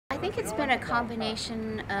think it's been a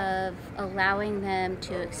combination of allowing them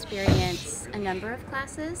to experience a number of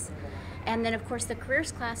classes, and then of course the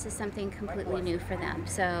careers class is something completely new for them.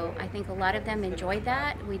 So I think a lot of them enjoyed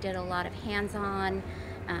that. We did a lot of hands-on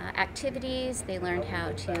activities. They learned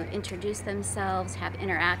how to introduce themselves, have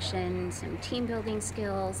interactions, and team building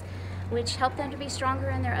skills, which helped them to be stronger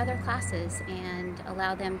in their other classes and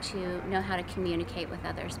allow them to know how to communicate with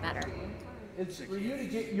others better. It's for you to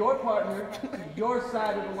get your partner to your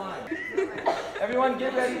side of the line. Everyone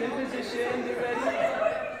get ready, in position, get ready.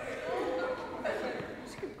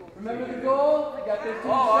 Remember the goal? You got 15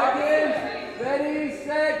 seconds. Ready,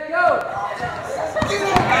 set, go!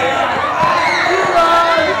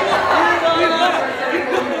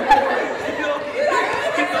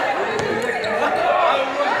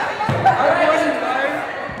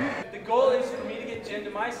 The goal is for me to get Jen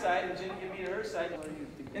to my side and Jen to get me to her side.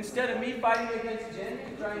 Instead of me fighting against Jen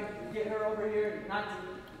and trying to get her over here and not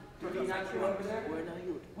to me not to go over there,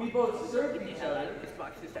 we both serve each other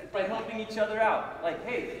by helping each other out. Like,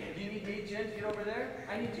 hey, do you need me, Jen, to get over there?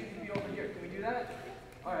 I need you to be over here. Can we do that?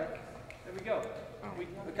 All right, there we go. We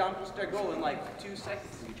accomplished our goal in like 2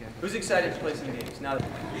 seconds. Who's excited to play some games? Now,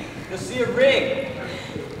 you'll see a ring.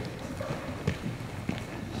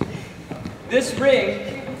 This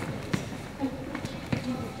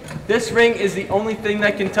ring is the only thing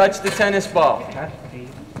that can touch the tennis ball.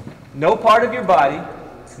 No part of your body,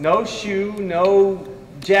 no shoe, no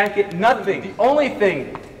jacket, nothing. The only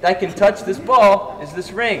thing that can touch this ball is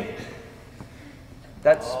this ring.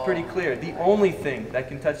 That's pretty clear. The only thing that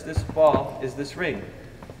can touch this ball is this ring.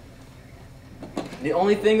 The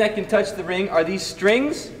only thing that can touch the ring are these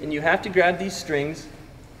strings, and you have to grab these strings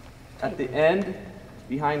at the end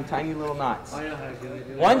behind tiny little knots.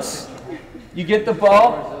 Once you get the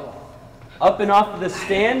ball up and off of the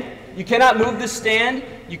stand, you cannot move the stand,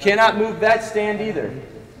 you cannot move that stand either.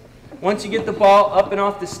 Once you get the ball up and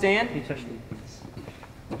off the stand,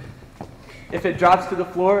 if it drops to the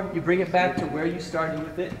floor, you bring it back to where you started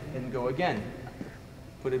with it and go again.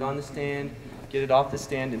 Put it on the stand, get it off the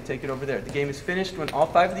stand, and take it over there. The game is finished when all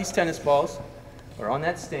 5 of these tennis balls are on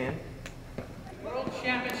that stand. World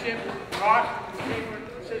Championship, rock, paper,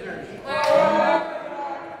 scissors. Right?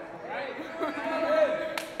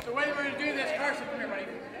 So when we're going to do this, Carson, come here, buddy.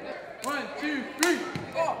 1, 2, 3.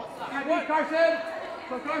 Oh, you beat Carson.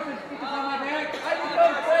 So Carson, put this on my back. I can go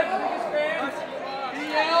Fred, biggest fan. He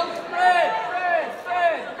yells, Fred, Fred,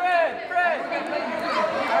 Fred, Fred, Fred.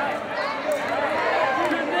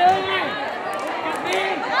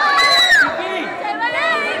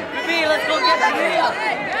 Good B, let's go get the deal.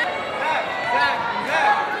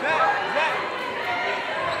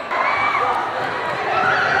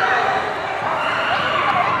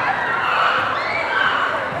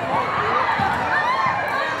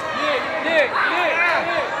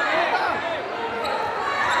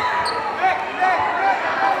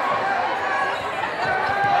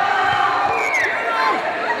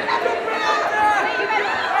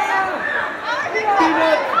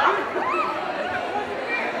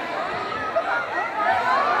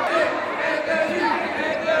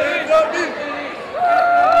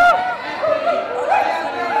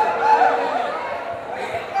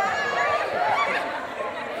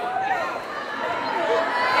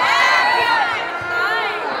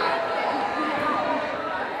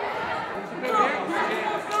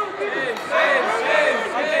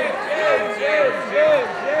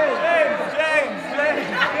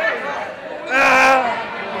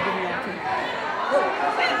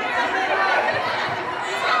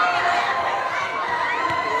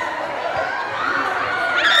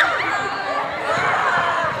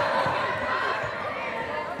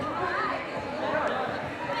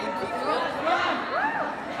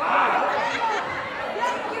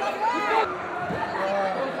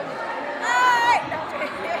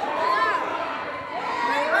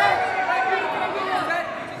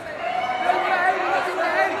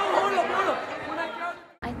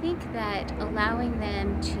 Allowing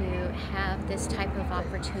them to have this type of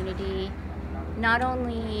opportunity not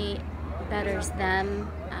only betters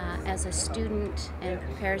them as a student and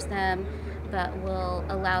prepares them, but will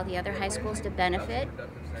allow the other high schools to benefit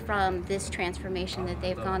from this transformation that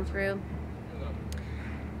they've gone through.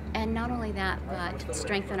 And not only that, but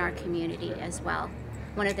strengthen our community as well.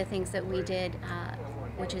 One of the things that we did,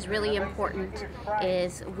 which is really important,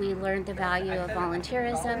 is we learned the value of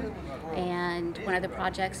volunteerism, and one of the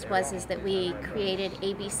projects is that we created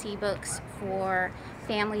ABC books for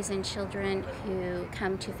families and children who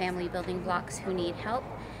come to Family Building Blocks who need help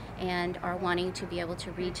and are wanting to be able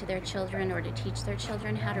to read to their children or to teach their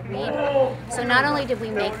children how to read. So not only did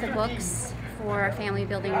we make the books for Family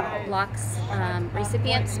Building Blocks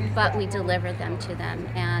recipients, but we delivered them to them,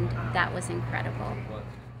 and that was incredible.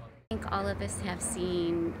 I think all of us have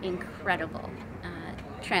seen incredible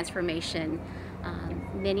transformation.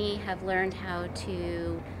 Many have learned how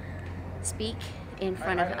to speak in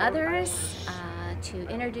front of others, to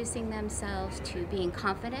introducing themselves, to being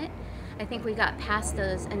confident. I think we got past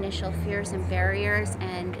those initial fears and barriers,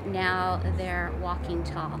 and now they're walking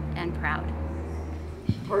tall and proud.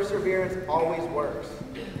 Perseverance always works.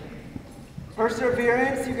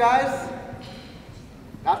 Perseverance, you guys,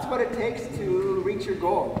 that's what it takes to reach your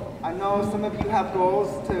goal. I know some of you have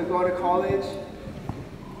goals to go to college,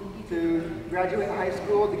 to graduate high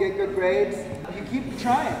school, to get good grades. You keep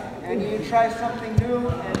trying, and you try something new,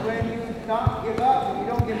 and when you don't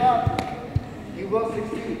give up, you will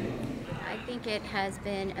succeed. I think it has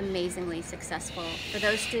been amazingly successful. For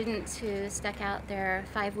those students who stuck out their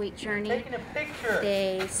 5-week journey,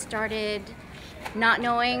 they started not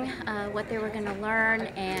knowing what they were going to learn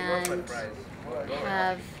and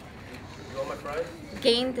have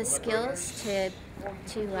gained the skills to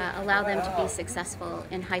allow them to be successful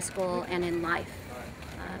in high school and in life.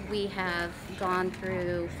 We have gone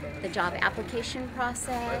through the job application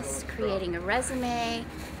process, creating a resume,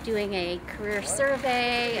 doing a career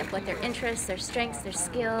survey of what their interests, their strengths, their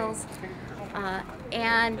skills,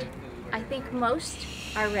 and I think most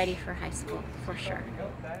are ready for high school, for sure.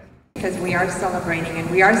 Because we are celebrating, and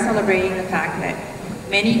we are celebrating the fact that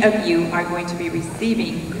many of you are going to be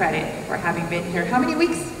receiving credit for having been here. How many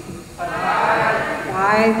weeks?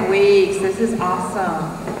 5 weeks. This is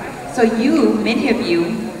awesome. So many of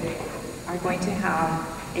you, are going to have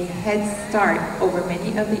a head start over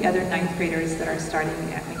many of the other 9th graders that are starting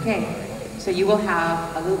at McKay. So you will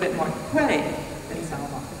have a little bit more credit than some of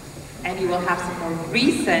them. And you will have some more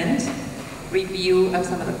recent review of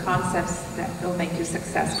some of the concepts that will make you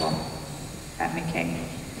successful at McKay.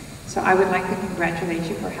 So I would like to congratulate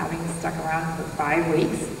you for having stuck around for 5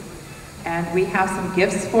 weeks. And we have some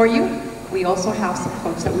gifts for you. We also have some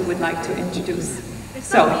folks that we would like to introduce.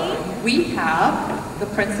 So we have the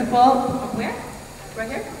principal from where? Right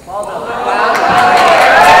here? Waldo.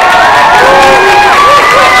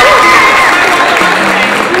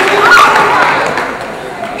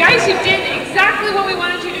 Guys, you did exactly what we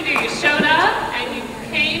wanted you to do. You showed up and you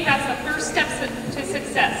came. That's the first step to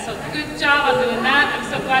success. So good job on doing that. I'm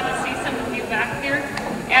so glad to see some of you back here.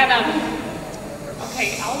 And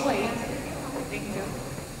okay, I'll wait. Thank you.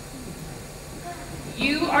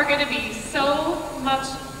 You are going to be so much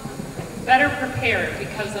better prepared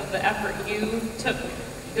because of the effort you took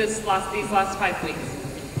these last 5 weeks.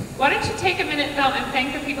 Why don't you take a minute, though, and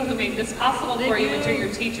thank the people who made this possible for you and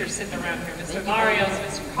your teachers sitting around here, Mr. Barrios,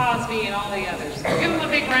 Mr. Crosby, and all the others. Give them a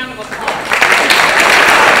big round of applause.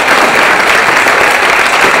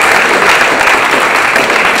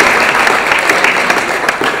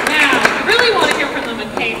 Now, you really want to hear from the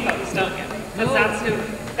McKay folks, don't you? Because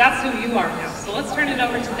that's who you are now. So let's turn it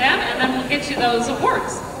over to them, and then we'll get you those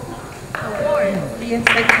awards. The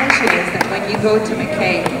expectation is that when you go to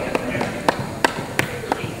McKay,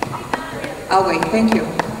 I'll wait, thank you.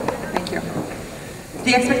 Thank you.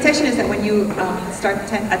 The expectation is that when you start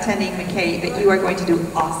attending McKay, that you are going to do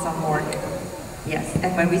awesome work. Yes,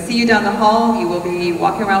 and when we see you down the hall, you will be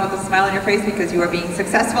walking around with a smile on your face because you are being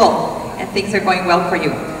successful and things are going well for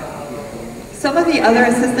you. Some of the other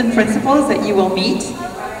assistant principals that you will meet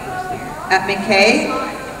at McKay,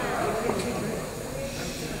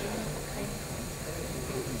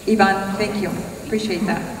 Ivan, thank you. Appreciate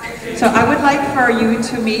that. So I would like for you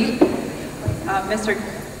to meet Mr.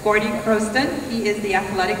 Gordy Croston. He is the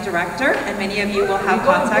athletic director, and many of you will have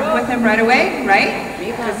contact with him right away, right?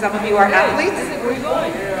 Because some of you are athletes.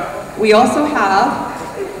 We also have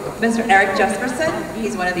Mr. Eric Jesperson.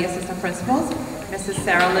 He's one of the assistant principals. Mrs.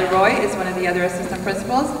 Sarah Leroy is one of the other assistant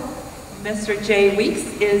principals. Mr. Jay Weeks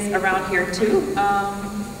is around here too.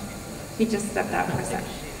 He just stepped out for a second.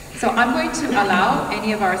 So I'm going to allow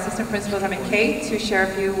any of our assistant principals at McKay to share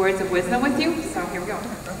a few words of wisdom with you. So here we go.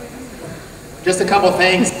 Just a couple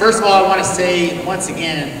things. First of all, I want to say once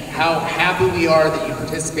again how happy we are that you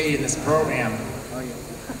participated in this program.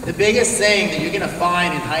 The biggest thing that you're going to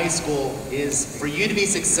find in high school is for you to be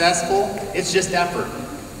successful, it's just effort.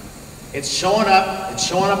 It's showing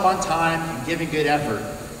up on time, and giving good effort.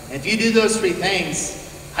 And if you do those 3 things,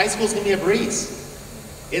 high school's going to be a breeze.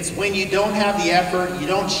 It's when you don't have the effort, you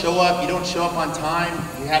don't show up on time,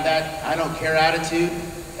 you have that I don't care attitude,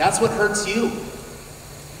 that's what hurts you.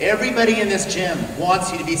 Everybody in this gym wants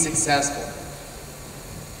you to be successful.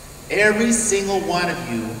 Every single one of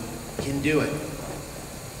you can do it.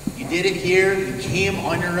 You did it here, you came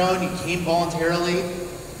on your own, you came voluntarily.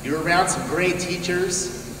 You're around some great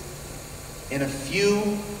teachers. In a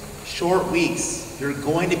few short weeks, you're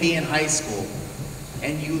going to be in high school.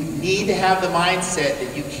 And you need to have the mindset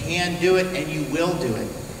that you can do it and you will do it.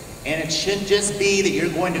 And it shouldn't just be that you're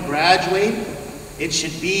going to graduate. It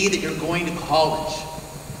should be that you're going to college.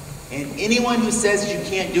 And anyone who says you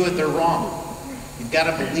can't do it, they're wrong. You've got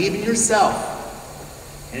to believe in yourself.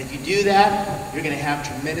 And if you do that, you're going to have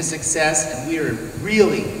tremendous success. And we are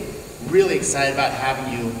really, really excited about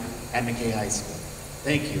having you at McKay High School.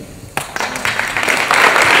 Thank you.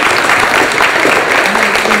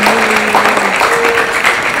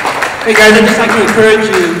 Hey guys, I'd just like to encourage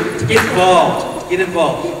you to get involved. Get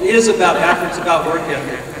involved. It is about effort, it's about work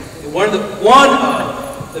ethic. And one of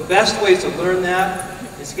the best ways to learn that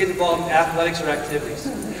is to get involved in athletics or activities.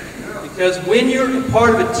 Because when you're a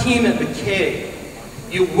part of a team at McKay,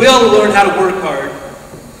 you will learn how to work hard.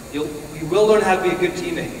 You will learn how to be a good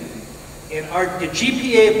teammate. And the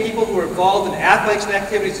GPA of people who are involved in athletics and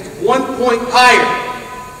activities is 1 point higher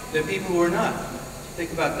than people who are not.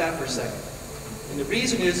 Think about that for a second. And the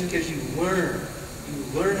reason is because you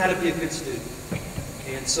learn how to be a good student.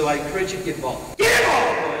 And so I encourage you to get involved. Get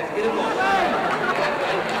involved, boys. Get involved.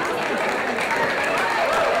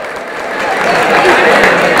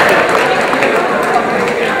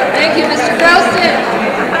 Thank you, Mr. Groston.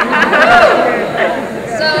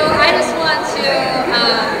 So I just want to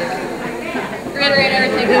reiterate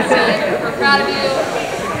everything he said. We're proud of you.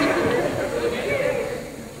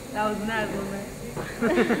 That was nice, man.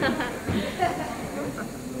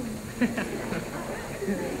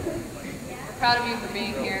 We're proud of you for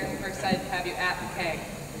being here. We're excited to have you at McKay.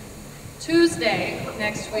 Tuesday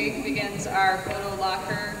next week begins our photo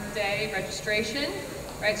locker day registration.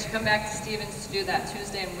 Right, so come back to Stevens to do that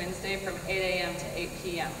Tuesday and Wednesday from 8 a.m. to 8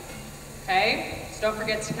 p.m. Okay? So don't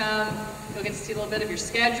forget to come. You'll get to see a little bit of your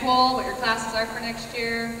schedule, what your classes are for next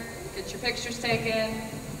year, get your pictures taken,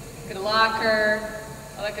 get a locker,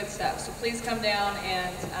 all that good stuff. So please come down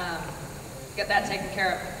and get that taken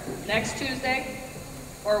care of. Next Tuesday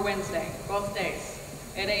or Wednesday, both days,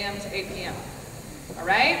 8 a.m. to 8 p.m. All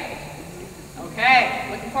right?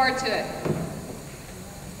 Okay, looking forward to it.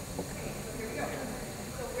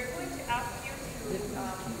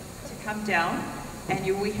 To come down, and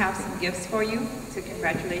we have some gifts for you to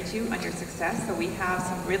congratulate you on your success. So we have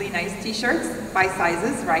some really nice t-shirts by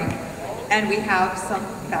sizes, right? And we have some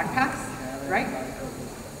backpacks, right?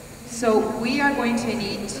 So we are going to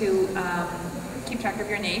need to keep track of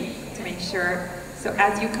your name to make sure. So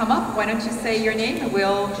as you come up, why don't you say your name and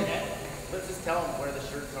we'll... Let's just tell them where the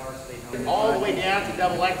shirts are so they know. All the way down to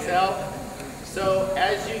XXL. So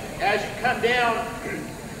as you come down,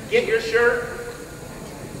 get your shirt,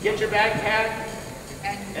 get your backpack,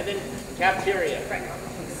 and then cafeteria. Right.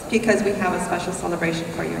 Because we have a special celebration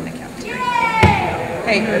for you in the cafeteria.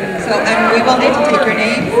 Okay, so and we will need to take your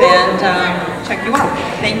names and check you out.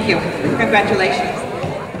 Thank you. Congratulations.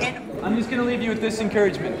 I'm just going to leave you with this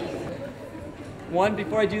encouragement. One,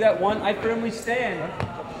 before I do that, I firmly stand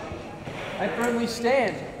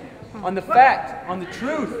on the fact, on the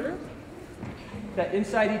truth, that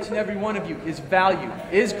inside each and every one of you is value,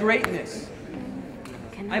 is greatness.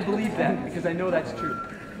 I believe that because I know that's true.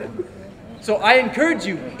 So I encourage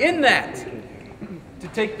you in that to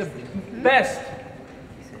take the best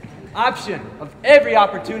option of every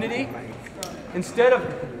opportunity instead of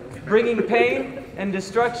bringing pain and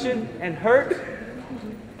destruction and hurt,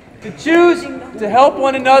 to choose to help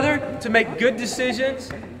one another, to make good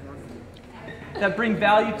decisions that bring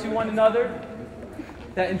value to one another,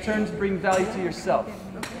 that in turn bring value to yourself.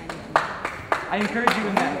 I encourage you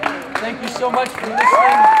in that. Thank you so much for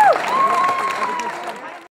listening.